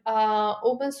about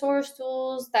open source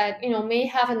tools that may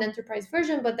have an enterprise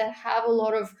version, but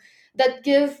that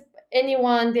give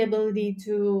anyone the ability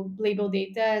to label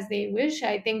data as they wish.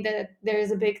 I think that there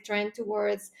is a big trend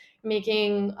towards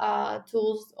making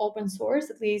tools open source.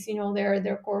 At least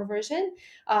their core version.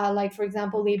 Like for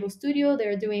example, Label Studio,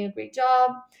 they're doing a great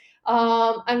job.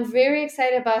 I'm very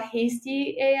excited about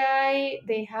Hasty AI.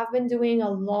 They have been doing a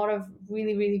lot of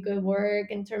really, really good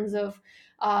work in terms of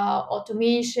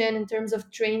automation, in terms of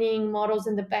training models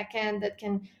in the backend that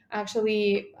can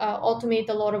actually automate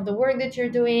a lot of the work that you're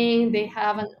doing. They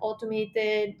have an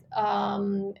automated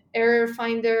error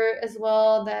finder as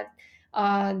well that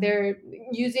they're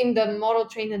using the model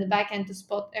trained in the backend to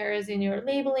spot errors in your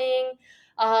labeling.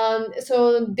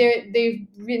 So they've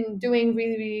been doing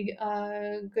really,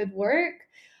 really good work.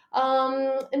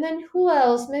 And then who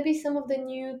else? Maybe some of the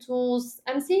new tools.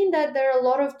 I'm seeing that there are a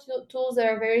lot of tools that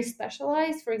are very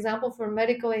specialized. For example, for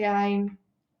medical AI,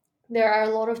 there are a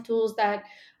lot of tools that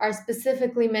are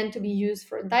specifically meant to be used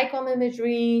for DICOM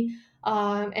imagery,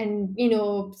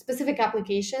 and specific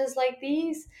applications like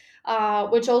these,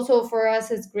 which also for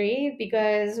us is great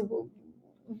because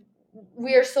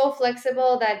we are so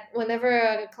flexible that whenever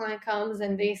a client comes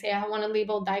and they say, I want to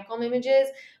label DICOM images,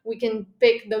 we can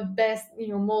pick the best,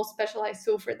 most specialized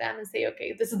tool for them and say,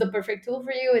 okay, this is the perfect tool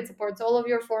for you. It supports all of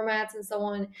your formats and so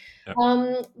on.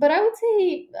 Yeah. But I would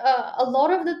say a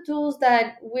lot of the tools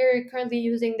that we're currently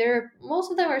using,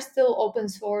 most of them are still open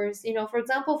source. For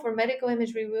example, for medical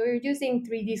imagery, we're using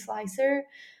 3D Slicer,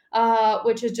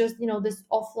 which is just this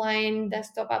offline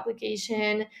desktop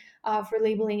application for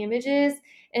labeling images,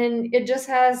 and it just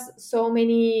has so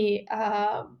many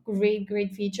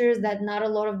great features that not a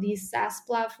lot of these SaaS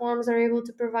platforms are able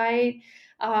to provide.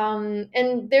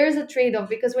 And there's a trade-off,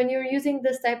 because when you're using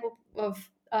this type of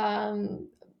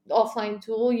offline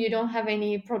tool, you don't have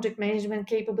any project management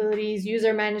capabilities,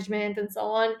 user management, and so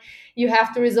on. You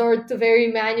have to resort to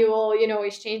very manual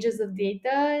exchanges of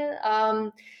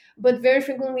data. But very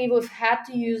frequently we've had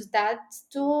to use that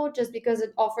tool just because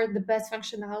it offered the best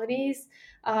functionalities,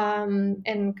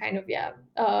 and kind of, yeah,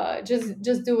 just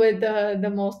do it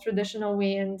the most traditional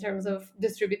way in terms of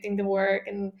distributing the work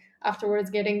and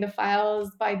afterwards getting the files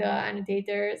by the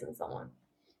annotators and so on.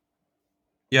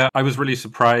 Yeah, I was really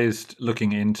surprised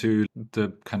looking into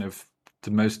the kind of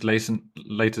the most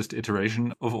latest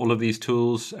iteration of all of these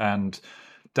tools, and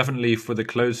definitely for the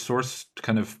closed source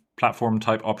kind of platform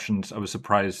type options, I was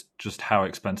surprised just how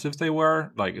expensive they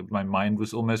were. Like my mind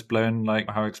was almost blown, like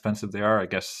how expensive they are. I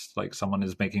guess like someone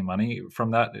is making money from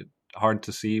that. Hard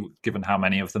to see given how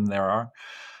many of them there are.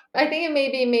 I think it may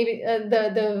be maybe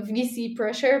the VC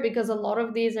pressure, because a lot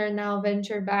of these are now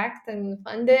venture backed and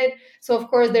funded. So of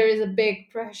course there is a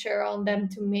big pressure on them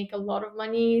to make a lot of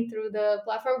money through the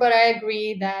platform. But I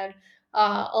agree that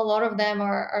a lot of them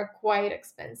are quite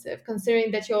expensive,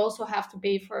 considering that you also have to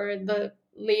pay for the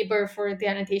labor for the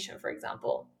annotation, for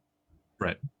example.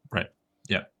 Right, right.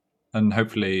 Yeah. And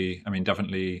hopefully, I mean,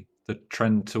 definitely the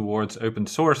trend towards open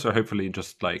source, or hopefully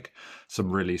just like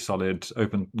some really solid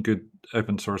good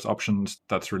open source options.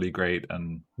 That's really great.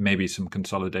 And maybe some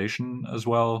consolidation as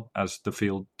well as the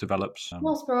field develops.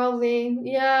 Most probably,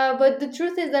 yeah. But the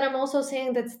truth is that I'm also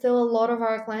seeing that still a lot of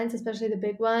our clients, especially the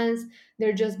big ones,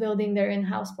 they're just building their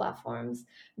in-house platforms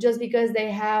just because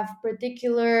they have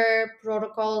particular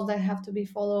protocols that have to be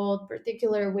followed,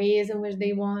 particular ways in which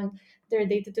they want their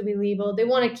data to be labeled. They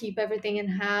want to keep everything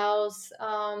in-house,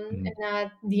 Mm, and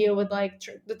not deal with like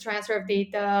the transfer of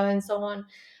data and so on.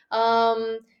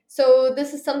 So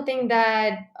this is something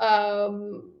that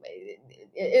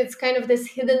it's kind of this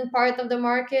hidden part of the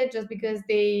market, just because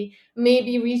they may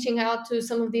be reaching out to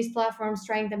some of these platforms,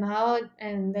 trying them out,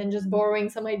 and then just borrowing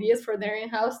some ideas for their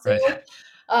in-house right.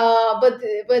 tool.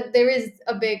 But there is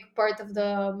a big part of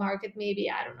the market, maybe,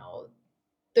 I don't know,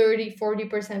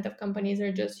 30-40% of companies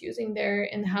are just using their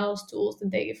in-house tools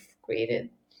that they've created.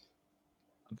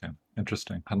 Okay,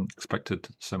 interesting. Hadn't expected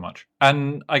so much.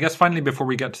 And I guess finally, before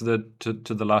we get to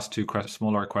the last two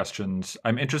smaller questions,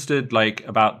 I'm interested like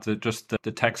about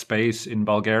the tech space in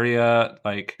Bulgaria,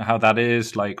 like how that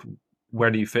is, like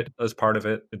where do you fit as part of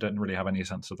it? I don't really have any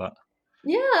sense of that.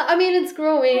 Yeah, I mean, it's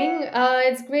growing.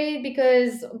 It's great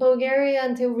because Bulgaria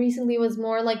until recently was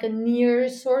more like a near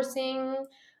sourcing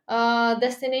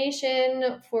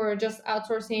destination for just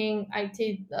outsourcing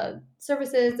IT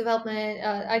services development,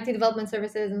 IT development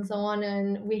services, and so on.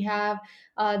 And we have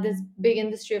this big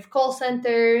industry of call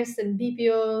centers and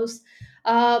BPOs.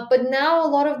 But now a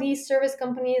lot of these service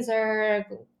companies are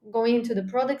going into the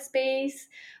product space.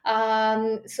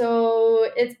 So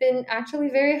it's been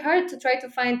actually very hard to try to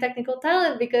find technical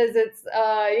talent, because it's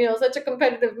such a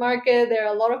competitive market. There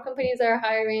are a lot of companies that are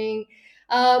hiring,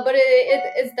 but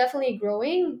it's definitely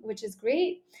growing, which is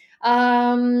great.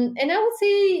 And I would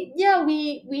say, yeah,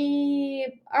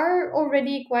 we are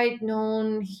already quite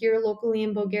known here locally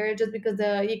in Bulgaria, just because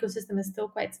the ecosystem is still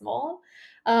quite small.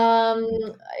 Um,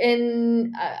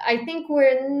 and I think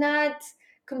we're not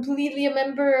completely a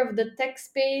member of the tech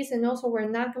space, and also we're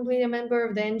not completely a member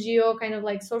of the NGO kind of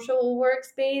like social work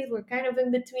space. We're kind of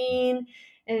in between,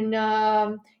 and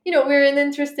we're an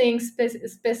interesting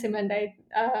specimen,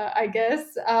 I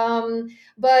guess.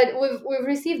 But we've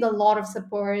received a lot of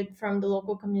support from the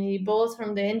local community, both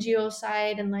from the NGO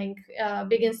side and like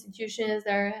big institutions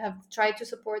that have tried to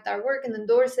support our work and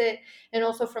endorse it, and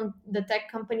also from the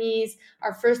tech companies.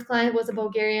 Our first client was a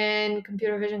Bulgarian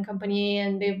computer vision company,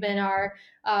 and they've been our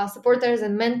supporters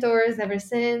and mentors ever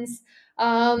since.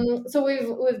 So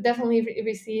we've definitely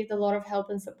received a lot of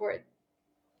help and support.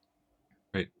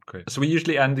 Great, great. So we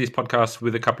usually end these podcasts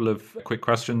with a couple of quick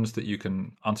questions that you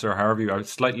can answer however you. I've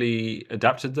slightly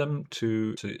adapted them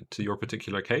to your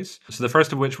particular case. So the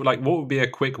first of which, like, what would be a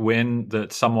quick win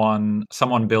that someone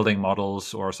building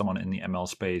models or someone in the ML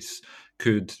space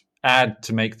could add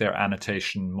to make their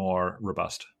annotation more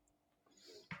robust?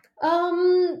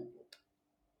 Um,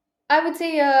 I would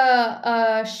say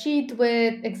a sheet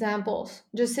with examples.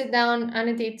 Just sit down,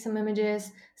 annotate some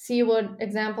images, see what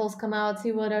examples come out,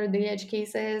 see what are the edge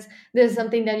cases. This is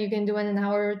something that you can do in an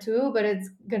hour or two, but it's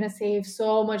going to save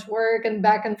so much work and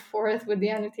back and forth with the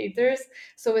annotators.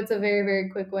 So it's a very, very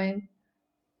quick win.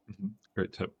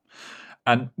 Great tip.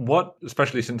 And what,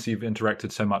 especially since you've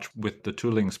interacted so much with the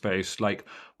tooling space, like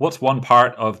what's one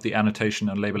part of the annotation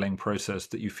and labeling process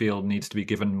that you feel needs to be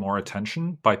given more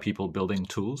attention by people building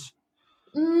tools?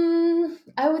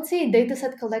 I would say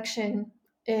dataset collection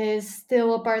is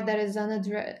still a part that is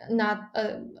not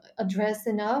addressed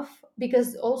enough,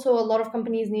 because also a lot of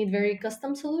companies need very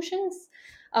custom solutions.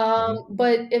 Hmm.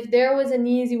 But if there was an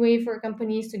easy way for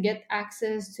companies to get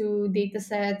access to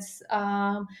datasets,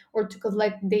 or to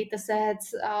collect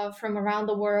datasets from around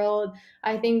the world,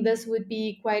 I think this would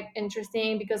be quite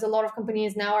interesting, because a lot of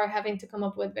companies now are having to come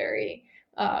up with very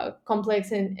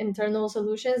complex and internal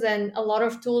solutions, and a lot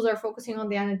of tools are focusing on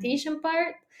the annotation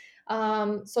part.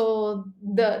 So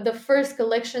the first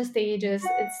collection stages,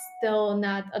 it's still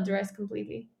not addressed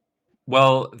completely.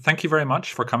 Well, thank you very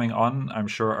much for coming on. I'm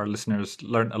sure our listeners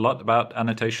learned a lot about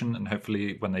annotation, and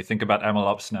hopefully, when they think about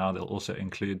MLOps now, they'll also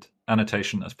include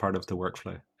annotation as part of the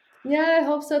workflow. Yeah, I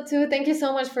hope so too. Thank you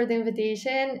so much for the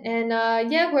invitation. And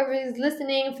yeah, whoever is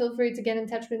listening, feel free to get in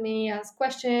touch with me, ask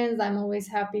questions. I'm always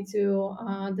happy to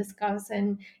discuss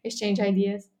and exchange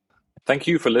ideas. Thank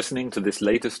you for listening to this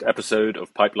latest episode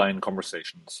of Pipeline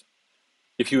Conversations.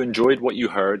 If you enjoyed what you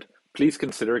heard, please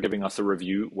consider giving us a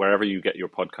review wherever you get your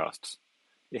podcasts.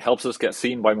 It helps us get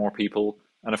seen by more people,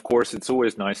 and of course, it's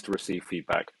always nice to receive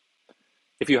feedback.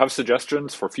 If you have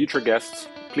suggestions for future guests,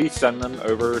 please send them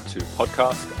over to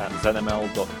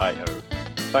podcast@zenml.io.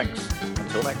 Thanks.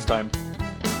 Until next time.